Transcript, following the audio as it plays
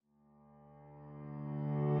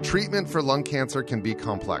Treatment for lung cancer can be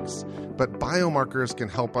complex, but biomarkers can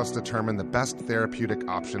help us determine the best therapeutic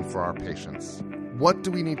option for our patients. What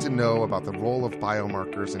do we need to know about the role of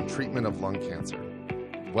biomarkers in treatment of lung cancer?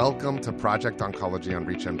 Welcome to Project Oncology on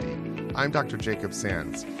ReachMD. I'm Dr. Jacob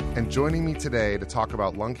Sands, and joining me today to talk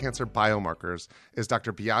about lung cancer biomarkers is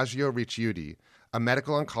Dr. Biagio Ricciuti, a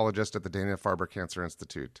medical oncologist at the Dana-Farber Cancer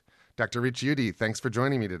Institute. Dr. Ricciuti, thanks for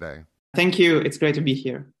joining me today. Thank you. It's great to be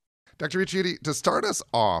here. Dr. Ricciuti, to start us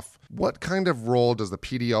off, what kind of role does the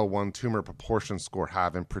PD-L1 tumor proportion score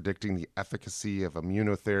have in predicting the efficacy of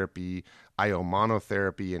immunotherapy, IO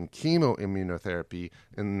monotherapy, and chemoimmunotherapy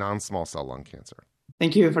in non-small cell lung cancer?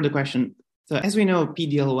 Thank you for the question. So as we know,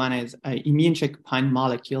 PD-L1 is an immune checkpoint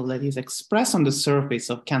molecule that is expressed on the surface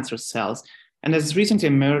of cancer cells and has recently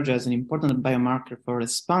emerged as an important biomarker for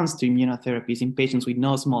response to immunotherapies in patients with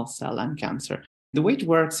non-small cell lung cancer. The way it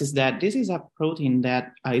works is that this is a protein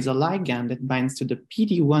that is a ligand that binds to the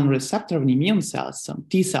PD-1 receptor of immune cells, some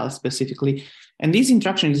T cells specifically. And this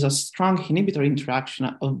interaction is a strong inhibitory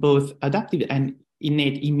interaction of both adaptive and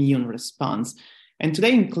innate immune response. And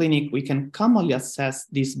today in clinic, we can commonly assess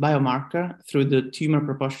this biomarker through the tumor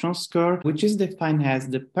proportion score, which is defined as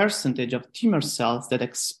the percentage of tumor cells that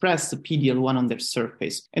express the PD-L1 on their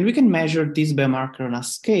surface. And we can measure this biomarker on a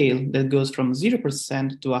scale that goes from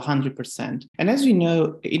 0% to 100%. And as we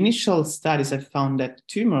know, initial studies have found that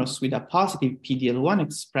tumors with a positive PD-L1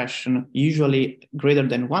 expression, usually greater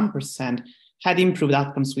than 1%, had improved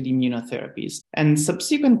outcomes with immunotherapies. And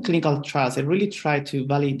subsequent clinical trials have really tried to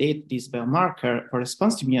validate this biomarker for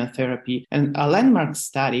response to immunotherapy. And a landmark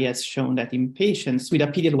study has shown that in patients with a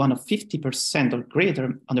PD-L1 of 50% or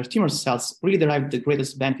greater on their tumor cells really derived the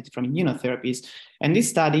greatest benefit from immunotherapies. And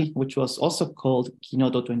this study, which was also called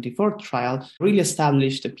KEYNOTE-024 trial, really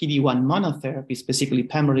established the PD-1 monotherapy, specifically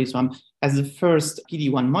pembrolizumab, as the first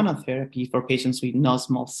PD-1 monotherapy for patients with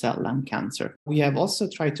non-small cell lung cancer. We have also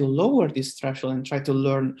tried to lower this threshold and try to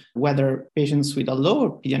learn whether patients with a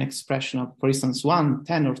lower PD-1 expression of, for instance, 1,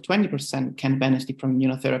 10, or 20% can benefit from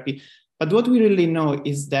immunotherapy. But what we really know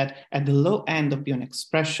is that at the low end of PD-1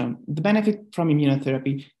 expression, the benefit from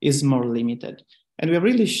immunotherapy is more limited. And we have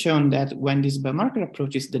really shown that when this biomarker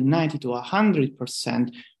approaches the 90 to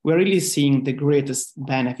 100%, we're really seeing the greatest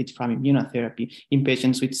benefit from immunotherapy in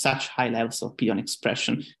patients with such high levels of PD-1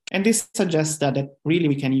 expression. And this suggests that really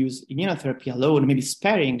we can use immunotherapy alone, maybe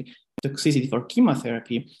sparing toxicity for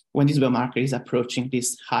chemotherapy when this biomarker is approaching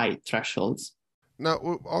these high thresholds. Now,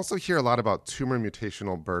 we also hear a lot about tumor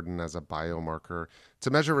mutational burden as a biomarker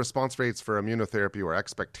to measure response rates for immunotherapy or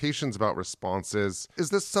expectations about responses.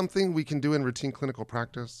 Is this something we can do in routine clinical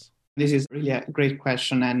practice? This is really a great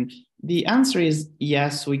question. And the answer is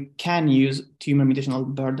yes, we can use tumor mutational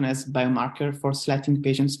burden as a biomarker for selecting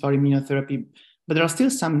patients for immunotherapy. But there are still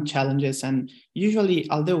some challenges, and usually,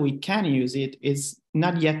 although we can use it, it's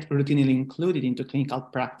not yet routinely included into clinical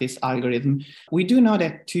practice algorithm. We do know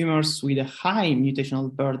that tumors with a high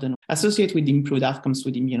mutational burden associate with improved outcomes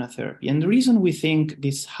with immunotherapy. And the reason we think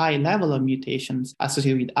this high level of mutations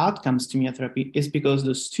associated with outcomes to immunotherapy is because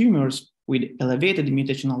those tumors with elevated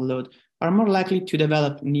mutational load are more likely to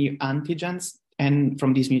develop new antigens and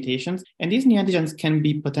from these mutations. And these new antigens can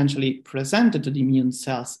be potentially presented to the immune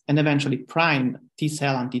cells and eventually prime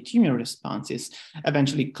T-cell anti-tumor responses,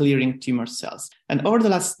 eventually clearing tumor cells. And over the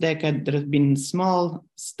last decade, there have been small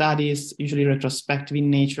studies, usually retrospective in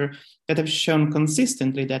nature, that have shown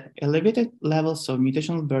consistently that elevated levels of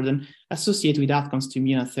mutational burden associate with outcomes to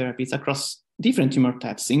immunotherapies across different tumor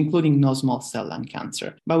types, including non-small cell lung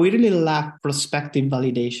cancer. But we really lack prospective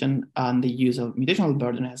validation on the use of mutational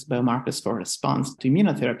burden as biomarkers for response to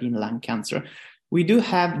immunotherapy in lung cancer. We do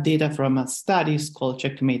have data from studies called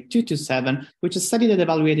Checkmate 227, which is a study that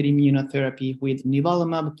evaluated immunotherapy with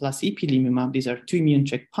nivolumab plus ipilimumab. These are two immune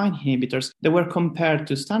checkpoint inhibitors that were compared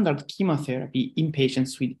to standard chemotherapy in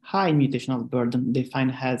patients with high mutational burden,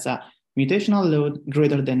 defined as a mutational load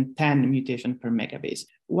greater than 10 mutation per megabase.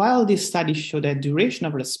 While this study showed that duration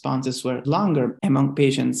of responses were longer among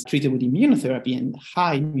patients treated with immunotherapy and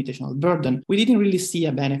high mutational burden, we didn't really see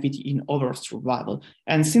a benefit in overall survival.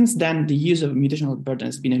 And since then, the use of mutational burden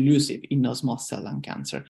has been elusive in non-small cell lung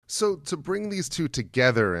cancer. So to bring these two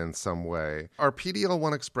together in some way, are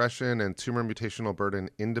PD-L1 expression and tumor mutational burden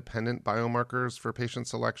independent biomarkers for patient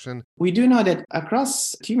selection? We do know that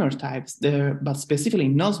across tumor types, but specifically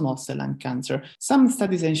in non-small cell lung cancer, some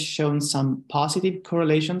studies have shown some positive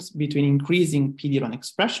correlations between increasing PD-L1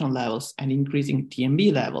 expression levels and increasing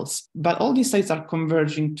TMB levels. But all these studies are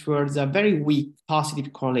converging towards a very weak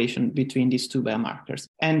positive correlation between these two biomarkers.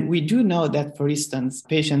 And we do know that, for instance,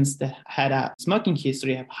 patients that had a smoking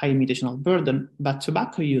history have high mutational burden, but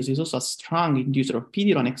tobacco use is also a strong inducer of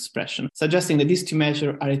PD-L1 expression, suggesting that these two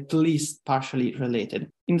measures are at least partially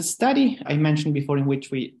related. In the study I mentioned before, in which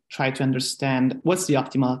we try to understand what's the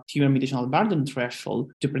optimal tumor mutational burden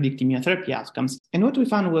threshold to predict immunotherapy outcomes, and what we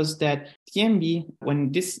found was that TMB,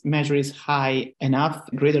 when this measure is high enough,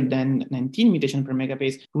 greater than 19 mutations per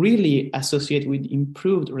megabase, really associate with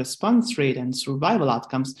improved response rate and survival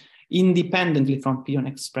outcomes independently from PD-L1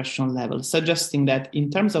 expression level, suggesting that in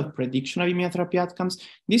terms of prediction of immunotherapy outcomes,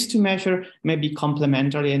 these two measures may be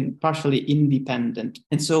complementary and partially independent.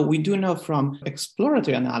 And so we do know from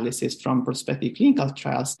exploratory analysis from prospective clinical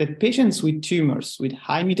trials that patients with tumors with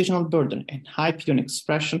high mutational burden and high PD-L1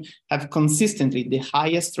 expression have consistently the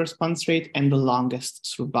highest response rate and the longest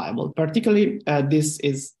survival. Particularly, this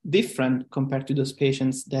is different compared to those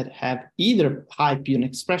patients that have either high PD-L1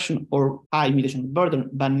 expression or high mutational burden,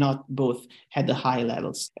 but not both at the high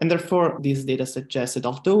levels. And therefore, these data suggest that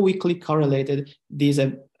although weakly correlated, these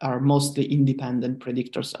are mostly independent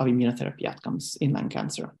predictors of immunotherapy outcomes in lung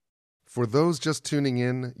cancer. For those just tuning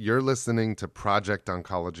in, you're listening to Project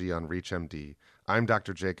Oncology on ReachMD. I'm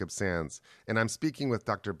Dr. Jacob Sands, and I'm speaking with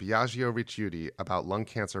Dr. Biagio Ricciuti about lung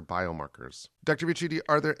cancer biomarkers. Dr. Ricciuti,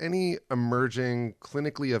 are there any emerging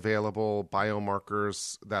clinically available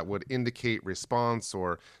biomarkers that would indicate response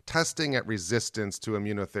or testing at resistance to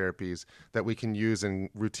immunotherapies that we can use in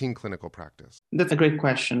routine clinical practice? That's a great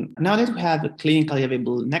question. Now that we have a clinically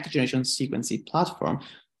available next-generation sequencing platform,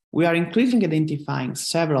 we are increasingly identifying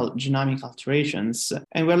several genomic alterations,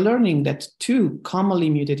 and we're learning that two commonly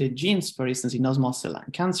mutated genes, for instance, in non-small cell lung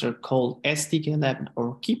cancer, called STK11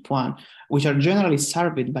 or KEAP1, which are generally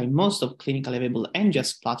served by most of clinically available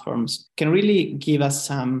NGS platforms, can really give us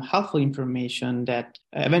some helpful information that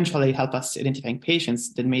eventually help us identifying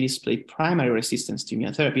patients that may display primary resistance to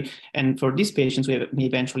immunotherapy. And for these patients, we may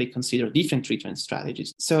eventually consider different treatment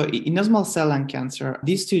strategies. So in non-small cell lung cancer,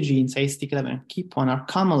 these two genes, STK11 and KEAP1, are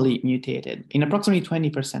commonly mutated in approximately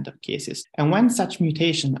 20% of cases. And when such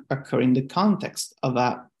mutation occur in the context of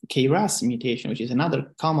a KRAS mutation, which is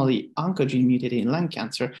another commonly oncogene mutated in lung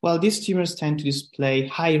cancer, well, these tumors tend to display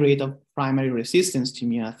high rate of primary resistance to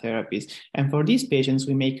immunotherapies. And for these patients,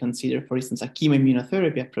 we may consider, for instance, a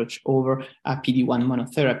chemoimmunotherapy approach over a PD-1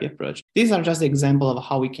 monotherapy approach. These are just examples of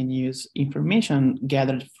how we can use information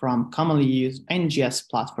gathered from commonly used NGS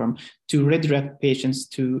platform to redirect patients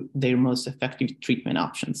to their most effective treatment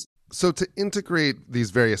options. So to integrate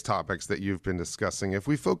these various topics that you've been discussing, if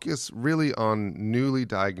we focus really on newly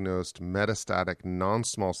diagnosed metastatic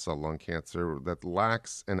non-small cell lung cancer that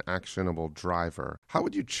lacks an actionable driver, how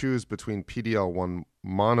would you choose between PD-L1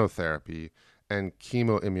 monotherapy and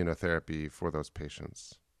chemoimmunotherapy for those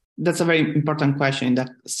patients? That's a very important question in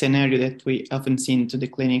that scenario that we often see into the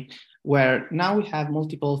clinic, where now we have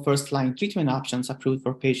multiple first-line treatment options approved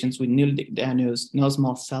for patients with newly diagnosed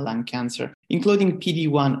non-small cell lung cancer, including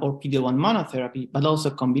PD-1 or PD-L1 monotherapy, but also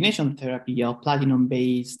combination therapy of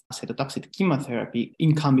platinum-based cytotoxic chemotherapy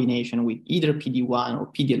in combination with either PD-1 or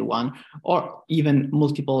PD-L1, or even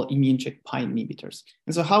multiple immune checkpoint inhibitors.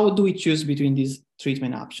 And so how do we choose between these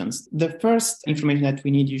treatment options? The first information that we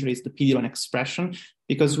need usually is the PD-L1 expression,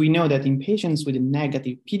 because we know that in patients with a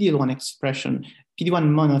negative PD-L1 expression, PD-1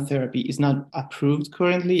 monotherapy is not approved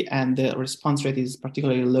currently, and the response rate is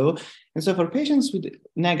particularly low. And so for patients with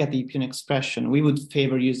negative PD-L1 expression, we would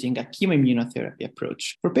favor using a chemoimmunotherapy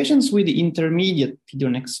approach. For patients with intermediate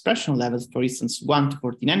PD-L1 expression levels, for instance, 1 to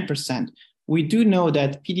 49%, we do know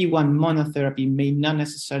that PD-1 monotherapy may not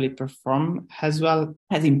necessarily perform as well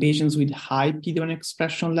as in patients with high PD-1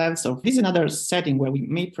 expression levels. So this is another setting where we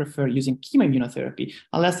may prefer using chemoimmunotherapy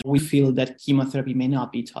unless we feel that chemotherapy may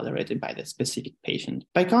not be tolerated by the specific patient.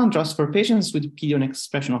 By contrast, for patients with PD-1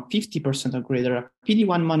 expression of 50% or greater,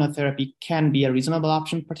 PD-1 monotherapy can be a reasonable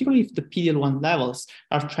option, particularly if the PD-L1 levels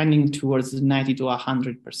are trending towards 90 to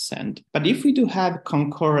 100%. But if we do have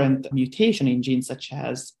concurrent mutation in genes such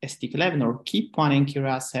as STK11 or KEAP1 and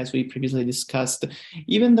KRAS, as we previously discussed,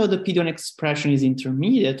 even though the PD-1 expression is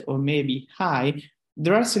intermediate or maybe high,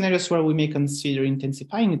 there are scenarios where we may consider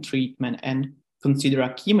intensifying treatment and consider a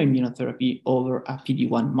chemoimmunotherapy over a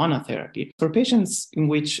PD-1 monotherapy. For patients in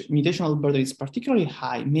which mutational burden is particularly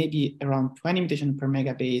high, maybe around 20 mutations per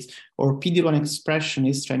megabase, or PD-1 expression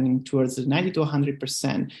is trending towards 90 to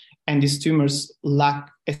 100%, and these tumors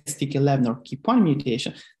lack STK11 or KEAP1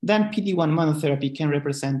 mutation, then PD-1 monotherapy can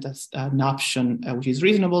represent an option which is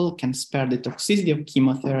reasonable, can spare the toxicity of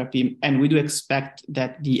chemotherapy, and we do expect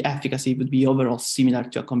that the efficacy would be overall similar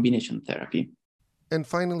to a combination therapy. And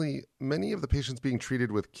finally, many of the patients being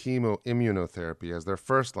treated with chemoimmunotherapy as their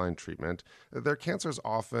first-line treatment, their cancers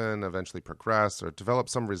often eventually progress or develop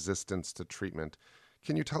some resistance to treatment.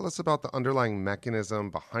 Can you tell us about the underlying mechanism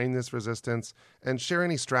behind this resistance and share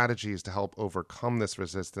any strategies to help overcome this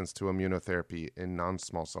resistance to immunotherapy in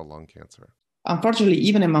non-small cell lung cancer? Unfortunately,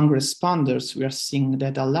 even among responders, we are seeing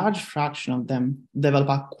that a large fraction of them develop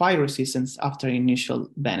acquired resistance after initial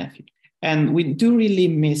benefit. And we do really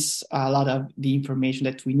miss a lot of the information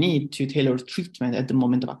that we need to tailor treatment at the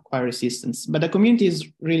moment of acquired resistance. But the community is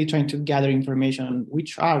really trying to gather information on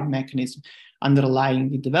which are mechanisms underlying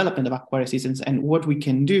the development of acquired resistance and what we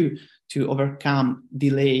can do to overcome,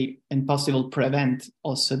 delay, and possibly prevent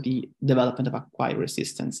also the development of acquired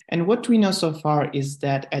resistance. And what we know so far is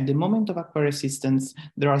that at the moment of acquired resistance,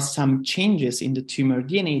 there are some changes in the tumor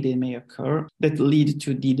DNA that may occur that lead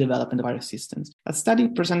to the development of resistance. A study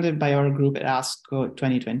presented by our group at ASCO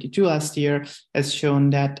 2022 last year has shown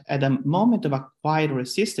that at the moment of acquired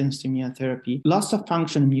resistance to immunotherapy, loss of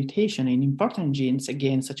function mutation in important genes,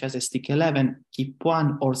 again, such as STK11,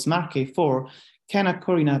 KEAP1, or SMARCA4, can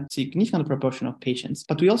occur in a significant proportion of patients.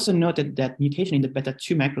 But we also noted that mutation in the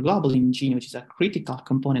beta-2 microglobulin gene, which is a critical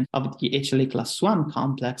component of the HLA class 1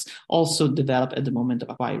 complex, also developed at the moment of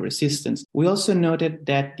acquired resistance. We also noted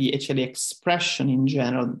that the HLA expression in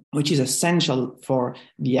general, which is essential for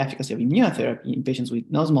the efficacy of immunotherapy in patients with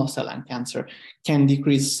non-small cell lung cancer, can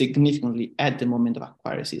decrease significantly at the moment of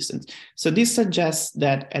acquired resistance. So this suggests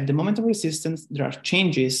that at the moment of resistance, there are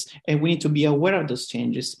changes, and we need to be aware of those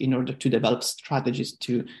changes in order to develop strategies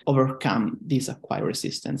to overcome this acquired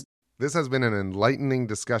resistance. This has been an enlightening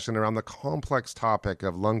discussion around the complex topic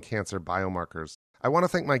of lung cancer biomarkers. I want to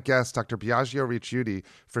thank my guest, Dr. Biagio Ricciuti,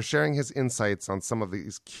 for sharing his insights on some of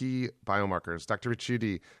these key biomarkers. Dr.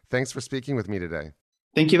 Ricciuti, thanks for speaking with me today.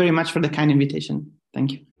 Thank you very much for the kind invitation.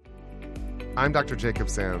 Thank you. I'm Dr. Jacob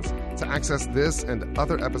Sands. To access this and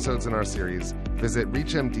other episodes in our series, visit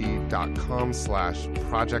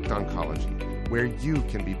reachmd.com/projectoncology, where you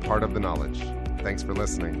can be part of the knowledge. Thanks for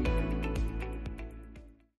listening.